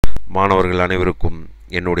மாணவர்கள் அனைவருக்கும்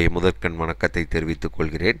என்னுடைய முதற்கண் வணக்கத்தை தெரிவித்துக்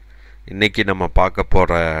கொள்கிறேன். இன்றைக்கி நம்ம பார்க்க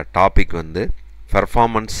போகிற டாபிக் வந்து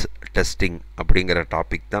பெர்ஃபார்மன்ஸ் டெஸ்டிங் அப்படிங்கிற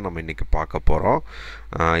டாபிக் தான் நம்ம இன்றைக்கி பார்க்க போகிறோம்.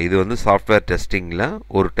 இது வந்து சாஃப்ட்வேர் டெஸ்டிங்கில்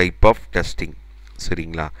ஒரு டைப் ஆஃப் டெஸ்டிங்,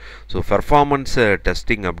 சரிங்களா? ஸோ பெர்ஃபார்மன்ஸ்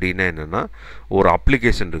டெஸ்டிங் அப்படின்னா என்னென்னா, ஒரு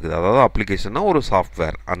அப்ளிகேஷன் இருக்குது, அதாவது அப்ளிகேஷன்னா ஒரு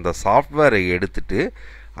சாஃப்ட்வேர். அந்த சாஃப்ட்வேரை எடுத்துகிட்டு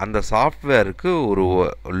அந்த சாஃப்ட்வேருக்கு ஒரு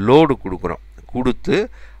லோடு கொடுத்து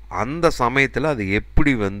அந்த சமயத்தில் அது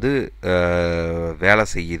எப்படி வந்து வேலை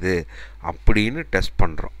செய்யுது அப்படின்னு டெஸ்ட்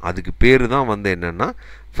பண்ணுறோம். அதுக்கு பேர் தான் வந்து என்னென்னா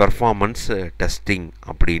பெர்ஃபார்மன்ஸ் டெஸ்டிங்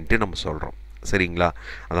அப்படின்ட்டு நம்ம சொல்கிறோம், சரிங்களா?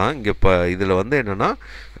 அதான் இங்கே இப்போ இதில் வந்து என்னென்னா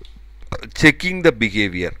செக்கிங் த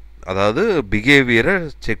பிஹேவியர், அதாவது பிஹேவியரை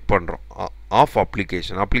செக் பண்ணுறோம் of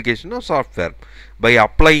அப்ளிகேஷனாக software by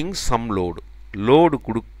applying some load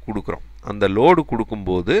கொடுக்குறோம். அந்த லோடு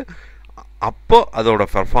கொடுக்கும்போது அப்போ அதோட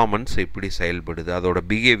பெர்ஃபார்மன்ஸ் எப்படி செயல்படுது, அதோட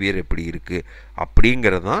பிஹேவியர் எப்படி இருக்குது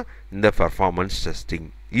அப்படிங்கிறது தான் இந்த பெர்ஃபார்மன்ஸ் டெஸ்டிங்.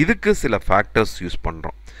 இதுக்கு சில ஃபேக்டர்ஸ் யூஸ்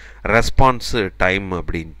பண்ணுறோம். ரெஸ்பான்ஸு டைம்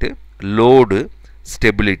அப்படின்ட்டு, லோடு,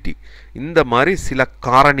 ஸ்டெபிலிட்டி, இந்த மாதிரி சில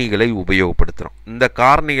காரணிகளை உபயோகப்படுத்துகிறோம். இந்த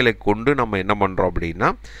காரணிகளை கொண்டு நம்ம என்ன பண்ணுறோம்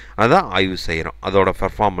அப்படின்னா அதை ஆய்வு செய்கிறோம், அதோட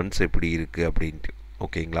பெர்ஃபார்மன்ஸ் எப்படி இருக்குது அப்படின்ட்டு.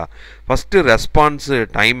 ஓகேங்களா? ஃபஸ்ட்டு ரெஸ்பான்ஸு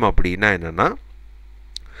டைம் அப்படின்னா என்னென்னா,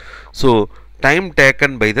 so time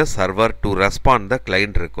taken by the server to respond the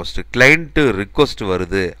client request. Client request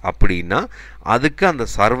வருது அப்படின்னா அதுக்கு அந்த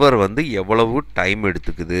சர்வர் வந்து எவ்வளவு டைம்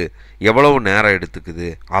எடுத்துக்குது, எவ்வளவு நேரம் எடுத்துக்குது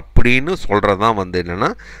அப்படின்னு சொல்கிறது தான் வந்து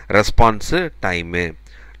என்னென்னா ரெஸ்பான்ஸு டைமு.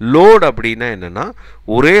 லோட் அப்படின்னா என்னென்னா,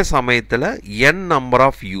 ஒரே சமயத்தில் n number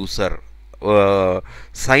of user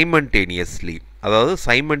simultaneously, அதாவது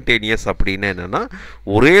சைமன்டேனியஸ் அப்படின்னா என்னென்னா,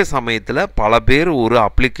 ஒரே சமயத்தில் பல பேர் ஒரு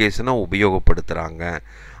அப்ளிகேஷனை உபயோகப்படுத்துகிறாங்க.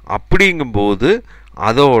 அப்படிங்கும்போது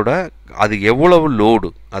அது எவ்வளவு லோடு,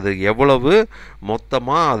 அது எவ்வளவு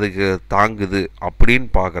மொத்தமாக அதுக்கு தாங்குது அப்படின்னு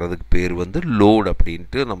பார்க்குறதுக்கு பேர் வந்து லோடு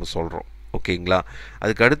அப்படின்ட்டு நம்ம சொல்கிறோம். ஓகேங்களா?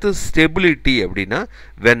 அதுக்கு அடுத்து ஸ்டெபிலிட்டி அப்படின்னா,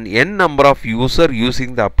 when n number of user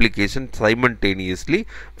using the application simultaneously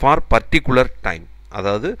for particular time,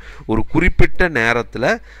 அதாவது ஒரு குறிப்பிட்ட நேரத்தில்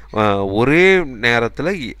ஒரே நேரத்தில்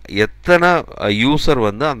எத்தனை யூசர்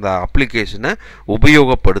வந்து அந்த அப்ளிகேஷனை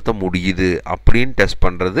உபயோகப்படுத்த முடியுது அப்படின்னு டெஸ்ட்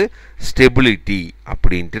பண்ணுறது ஸ்டெபிலிட்டி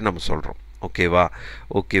அப்படின்ட்டு நம்ம சொல்கிறோம்.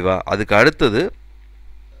 ஓகேவா? அதுக்கு அடுத்தது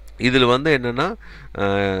இதில் வந்து என்னென்னா,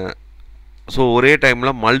 ஸோ ஒரே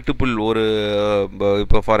டைமில் மல்டிபிள்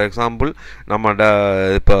இப்போ ஃபார் எக்ஸாம்பிள் நம்ம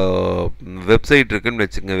இப்போ வெப்சைட் இருக்குதுன்னு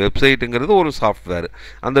வச்சுங்க. வெப்சைட்டுங்கிறது ஒரு சாஃப்ட்வேர்.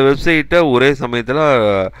 அந்த வெப்சைட்டை ஒரே சமயத்தில்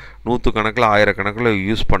நூற்றுக்கணக்கில் ஆயிரக்கணக்கில்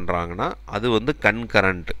யூஸ் பண்ணுறாங்கன்னா அது வந்து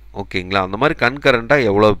கன்கரண்ட். ஓகேங்களா? அந்த மாதிரி கன்கரண்ட்டாக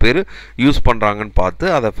எவ்வளோ பேர் யூஸ் பண்ணுறாங்கன்னு பார்த்து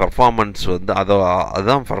அதை பெர்ஃபார்மன்ஸ் வந்து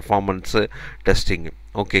அதுதான் பெர்ஃபார்மன்ஸு டெஸ்டிங்கு.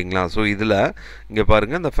 ஓகேங்களா? ஸோ இதில் இங்கே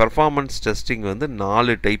பாருங்கள், இந்த பெர்ஃபார்மன்ஸ் டெஸ்டிங் வந்து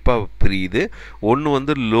 4 டைப்பாக பிரியுது. ஒன்று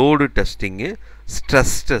வந்து load testing,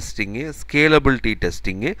 stress testing, scalability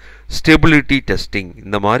testing, stability testing,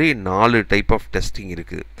 இந்த மாதிரி 4 டைப் ஆஃப் டெஸ்டிங்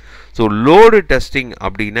இருக்குது. ஸோ லோடு டெஸ்டிங்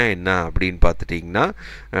அப்படின்னா என்ன அப்படின்னு பார்த்துட்டிங்கன்னா,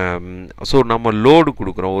 ஸோ நம்ம லோடு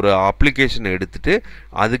கொடுக்குறோம், ஒரு அப்ளிகேஷன் எடுத்துகிட்டு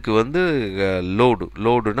அதுக்கு வந்து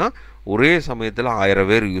லோடுனா ஒரே சமயத்தில் 1000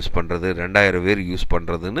 பேர் யூஸ் பண்ணுறது, 2000 பேர் யூஸ்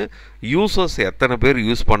பண்ணுறதுன்னு யூசர்ஸ் எத்தனை பேர்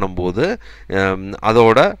யூஸ் பண்ணும்போது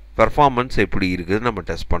அதோட பெர்ஃபார்மன்ஸ் எப்படி இருக்குதுன்னு நம்ம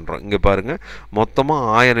டெஸ்ட் பண்ணுறோம். இங்கே பாருங்கள், மொத்தமாக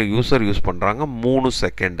 1000 யூசர் யூஸ் பண்ணுறாங்க, 3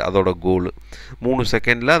 செகண்ட் அதோட கோலு, 3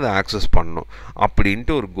 செகண்டில் அதை ஆக்சஸ் பண்ணணும்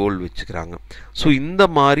அப்படின்ட்டு ஒரு கோல் வச்சுக்கிறாங்க. ஸோ இந்த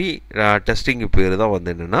மாதிரி டெஸ்டிங்கு பேர் தான்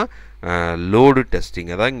வந்து என்னென்னா லோடு டெஸ்டிங்.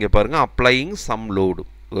 அதான் இங்கே பாருங்கள், அப்ளையிங் சம் லோடு,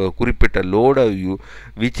 குறிப்பிட்ட லோடை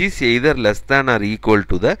which is either less than or equal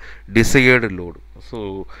to the desired load. So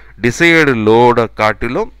desired லோடை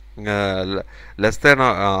காட்டிலும் less than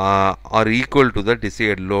or equal to the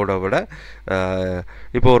desired லோடை விட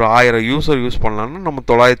இப்போ ஒரு 1000 யூசர் யூஸ் பண்ணலான்னா நம்ம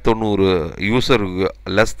 990 யூசர்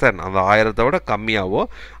லெஸ் தேன், அந்த 1000-ஐ விட கம்மியாகவோ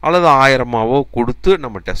அல்லது 1000-ஆவோ கொடுத்து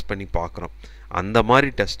நம்ம டெஸ்ட் பண்ணி பார்க்குறோம். அந்த மாதிரி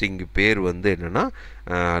டெஸ்டிங்கு பேர் வந்து என்னென்னா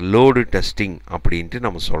லோடு டெஸ்டிங் அப்படின்ட்டு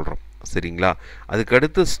நம்ம சொல்கிறோம், சரிங்களா?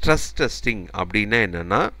 அதுக்கடுத்து ஸ்ட்ரெஸ் டெஸ்டிங் அப்படின்னா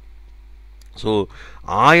என்னென்னா, ஸோ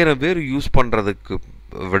 1000 பேர் யூஸ் பண்ணுறதுக்கு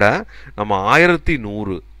விட நம்ம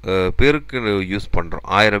 1100 பேருக்கு யூஸ் பண்ணுறோம்.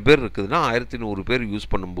 1000 பேர் இருக்குதுன்னா 1100 பேர் யூஸ்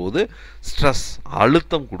பண்ணும்போது ஸ்ட்ரெஸ்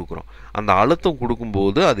அழுத்தம் கொடுக்குறோம். அந்த அழுத்தம்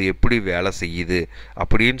கொடுக்கும்போது அது எப்படி வேலை செய்யுது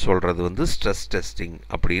அப்படின்னு சொல்கிறது வந்து ஸ்ட்ரெஸ் டெஸ்டிங்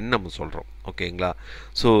அப்படின்னு நம்ம சொல்கிறோம். ஓகேங்களா?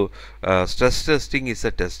 So stress testing is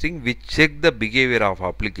a testing which check the behaviour of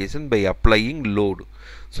application by applying load.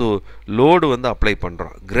 So load வந்து அப்ளை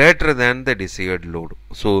பண்ணுறோம் கிரேட்டர் தேன் த டிசையர்டு லோடு.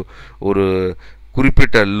 ஸோ ஒரு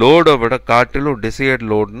குறிப்பிட்ட லோடை விட காட்டிலும் டிசையர்ட்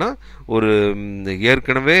லோடுனா ஒரு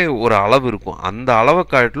ஏற்கனவே ஒரு அளவு இருக்கும், அந்த அளவை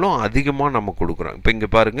காட்டிலும் அதிகமாக நம்ம கொடுக்குறோம். இப்போ இங்கே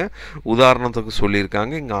பாருங்கள், உதாரணத்துக்கு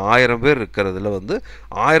சொல்லியிருக்காங்க, இங்கே 1000 பேர் இருக்கிறதுல வந்து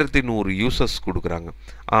 1100 யூசர்ஸ் கொடுக்குறாங்க.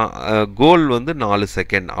 கோல் வந்து 4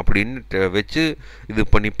 செகண்ட் அப்படின்னு வச்சு இது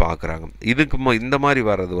பண்ணி பார்க்குறாங்க. இதுக்கு இந்த மாதிரி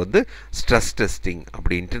வர்றது வந்து ஸ்ட்ரெஸ் டெஸ்டிங்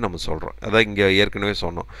அப்படின்ட்டு நம்ம சொல்கிறோம். அதான் இங்கே ஏற்கனவே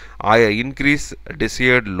சொன்னோம், இன்க்ரீஸ்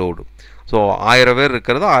டிசையர்ட் லோடு. ஸோ 1000 பேர்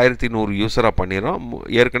இருக்கிறத 1100 யூஸராக பண்ணிடுறோம்.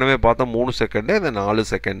 ஏற்கனவே பார்த்தா 3 செகண்டு, இந்த 4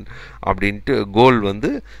 செகண்ட் அப்படின்ட்டு கோல் வந்து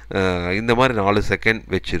இந்த மாதிரி 4 செகண்ட்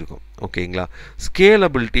வச்சுருக்கோம். ஓகேங்களா.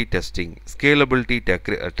 ஸ்கேலபிலிட்டி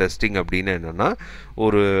டெஸ்டிங் அப்படின்னு என்னென்னா,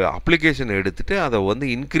 ஒரு அப்ளிகேஷன் எடுத்துகிட்டு அதை வந்து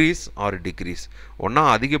இன்க்ரீஸ் ஆர் டிக்ரீஸ், ஒன்றா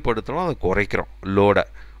அதிகப்படுத்துகிறோம், அதை குறைக்கிறோம் லோடை.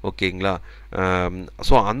 ஓகேங்களா.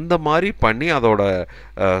 ஸோ அந்த மாதிரி பண்ணி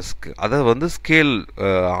அதை வந்து ஸ்கேல்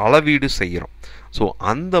அளவீடு செய்கிறோம். ஸோ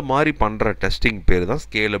அந்த மாதிரி பண்ணுற டெஸ்டிங் பேர் தான்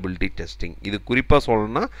ஸ்கேலபிலிட்டி டெஸ்டிங். இது குறிப்பாக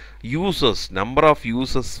சொல்லணும்னா யூசர்ஸ், நம்பர் ஆஃப்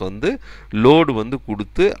யூசர்ஸ் வந்து லோடு வந்து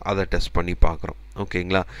கொடுத்து அதை டெஸ்ட் பண்ணி பார்க்குறோம்.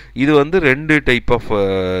 ஓகேங்களா. இது வந்து 2 டைப் ஆஃப்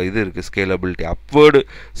இது இருக்குது scalability. Upward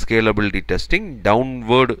scalability testing,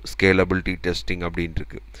 downward scalability testing அப்படின்ட்டு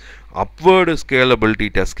இருக்குது. அப்வேர்டு ஸ்கேலபிலிட்டி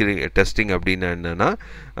டெஸ்டிங் அப்படின்னா என்னென்னா,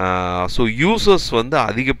 ஸோ யூசர்ஸ் வந்து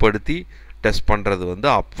அதிகப்படுத்தி டெஸ்ட் பண்ணுறது வந்து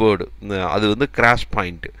அப்வேர்டு. அது வந்து கிராஷ்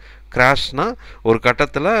பாயிண்ட்டு. கிராஷ்னா ஒரு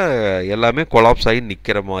கட்டத்தில் எல்லாமே கொலாப்ஸ் ஆகி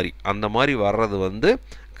நிற்கிற மாதிரி, அந்த மாதிரி வர்றது வந்து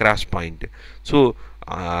கிராஷ் பாயிண்ட்டு. ஸோ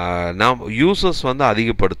நாம் யூசர்ஸ் வந்து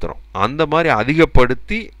அதிகப்படுத்துகிறோம், அந்த மாதிரி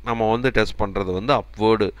அதிகப்படுத்தி நம்ம வந்து டெஸ்ட் பண்ணுறது வந்து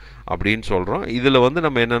அப்வேர்டு அப்படின்னு சொல்கிறோம். இதில் வந்து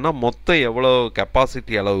நம்ம என்னென்னா, மொத்தம் எவ்வளோ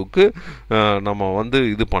கெப்பாசிட்டி அளவுக்கு நம்ம வந்து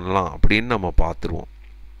இது பண்ணலாம் அப்படின்னு நம்ம பார்த்துருவோம்.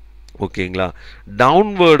 ஓகேங்களா.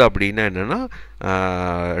 டவுன்வேர்டு அப்படின்னா என்னென்னா,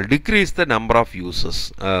 degrees the number of users.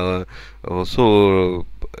 So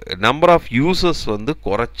number of users வந்து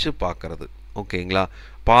குறைச்சி பார்க்குறது. ஓகேங்களா.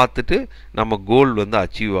 பார்த்துட்டு நம்ம கோல் வந்து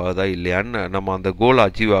அச்சீவ் ஆகுதா இல்லையான்னு நம்ம அந்த கோல்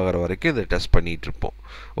அச்சீவ் ஆகிற வரைக்கும் இதை டெஸ்ட் பண்ணிகிட்ருப்போம்.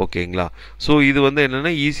 ஓகேங்களா. ஸோ இது வந்து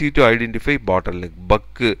என்னென்னா, ஈஸி டு ஐடென்டிஃபை பாட்டில்நெக்,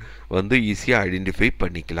 பக்கு வந்து ஈஸியாக ஐடென்டிஃபை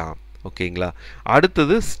பண்ணிக்கலாம். ஓகேங்களா.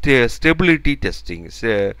 அடுத்தது stability testing.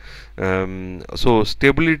 So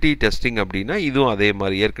stability testing அப்படின்னா இதுவும் அதே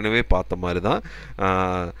மாதிரி ஏற்கனவே பார்த்த மாதிரி தான்.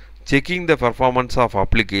 checking the performance of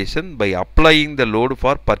application by applying the load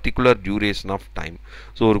for particular duration of time.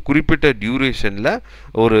 So ஒரு குறிப்பிட்ட டியூரேஷனில்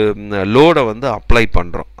ஒரு லோடை வந்து அப்ளை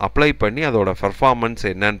பண்ணுறோம். அப்ளை பண்ணி அதோட பர்ஃபார்மன்ஸ்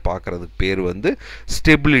என்னன்னு பார்க்குறதுக்கு பேர் வந்து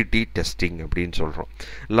ஸ்டெபிலிட்டி டெஸ்டிங் அப்படின்னு சொல்கிறோம்.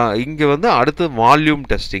 இங்கே வந்து அடுத்து வால்யூம்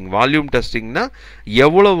டெஸ்டிங். வால்யூம் டெஸ்டிங்னா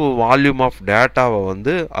எவ்வளவு வால்யூம் ஆஃப் டேட்டாவை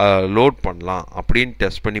வந்து லோட் பண்ணலாம் அப்படின்னு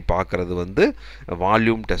டெஸ்ட் பண்ணி பார்க்குறது வந்து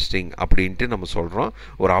வால்யூம் டெஸ்டிங் அப்படின்ட்டு நம்ம சொல்கிறோம்.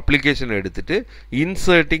 ஒரு அப்ளிகேஷன் எடுத்துகிட்டு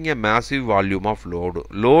inserting a massive volume of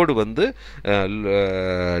load வந்து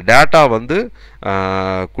டேட்டா வந்து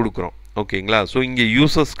கொடுக்குறோம். ஓகேங்களா. ஸோ இங்கே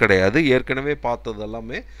யூசர்ஸ் கிடையாது, ஏற்கனவே பார்த்தது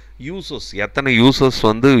எல்லாமே யூசர்ஸ், எத்தனை யூசர்ஸ்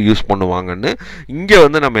வந்து யூஸ் பண்ணுவாங்கன்னு. இங்கே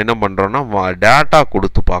வந்து நம்ம என்ன பண்ணுறோன்னா, டேட்டா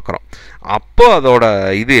கொடுத்து பார்க்குறோம். அப்போ அதோட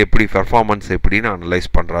இது எப்படி பெர்ஃபார்மன்ஸ் எப்படின்னு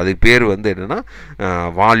அனலைஸ் பண்ணுறோம். அதுக்கு பேர் வந்து என்னென்னா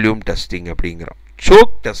வால்யூம் டெஸ்டிங் அப்படிங்கிறோம்.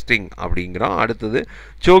 சோக் டெஸ்டிங் அப்படிங்கிறோம். அடுத்தது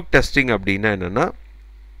சோக் டெஸ்டிங் அப்படின்னா என்னென்னா,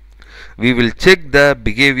 we will check the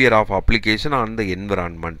behavior of application on the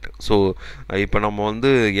environment. So இப்போ நம்ம வந்து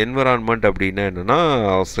என்விரான்மெண்ட் அப்படின்னா என்னென்னா,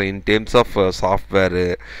 in terms of software,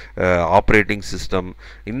 operating system,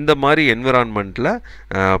 இந்த மாதிரி என்விரான்மெண்ட்டில்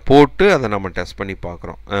போட்டு அதை நம்ம டெஸ்ட் பண்ணி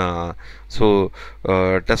பார்க்குறோம். ஸோ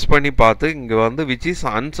டெஸ்ட் பண்ணி பார்த்து இங்கே வந்து which is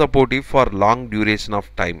அன்சப்போர்ட்டிவ் for long duration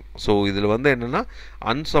of time. So இதில் வந்து என்னென்னா,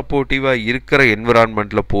 அன்சப்போர்ட்டிவாக இருக்கிற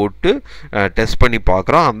என்விரான்மெண்ட்டில் போட்டு டெஸ்ட் பண்ணி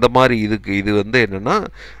பார்க்குறோம். அந்த மாதிரி இது வந்து என்னென்னா,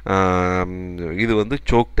 இது வந்து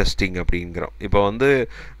சோக் டெஸ்டிங் அப்படிங்கிறோம். இப்போ வந்து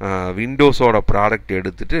விண்டோஸோட ப்ராடக்ட்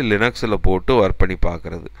எடுத்துகிட்டு லினக்ஸில் போட்டு ஒர்க் பண்ணி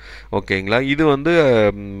பார்க்குறது. ஓகேங்களா. இது வந்து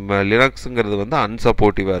லினக்ஸுங்கிறது வந்து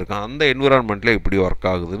அன்சப்போர்ட்டிவாக இருக்கும், அந்த என்விரான்மெண்ட்டில் எப்படி ஒர்க்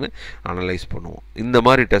ஆகுதுன்னு அனலைஸ் பண்ணுவோம். இந்த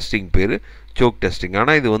மாதிரி டெஸ்டிங் பேர் சோக் டெஸ்டிங்.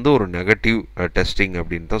 ஆனால் இது வந்து ஒரு நெகட்டிவ் டெஸ்டிங்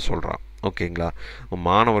அப்படின்னு தான் சொல்கிறான். ஓகேங்களா.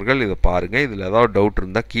 மாணவர்கள் இதை பாருங்கள். இதில் ஏதாவது டவுட்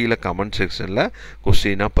இருந்தால் கீழே கமெண்ட் செக்ஷனில்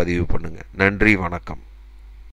கொஸ்டினாக பதிவு பண்ணுங்கள். நன்றி, வணக்கம்.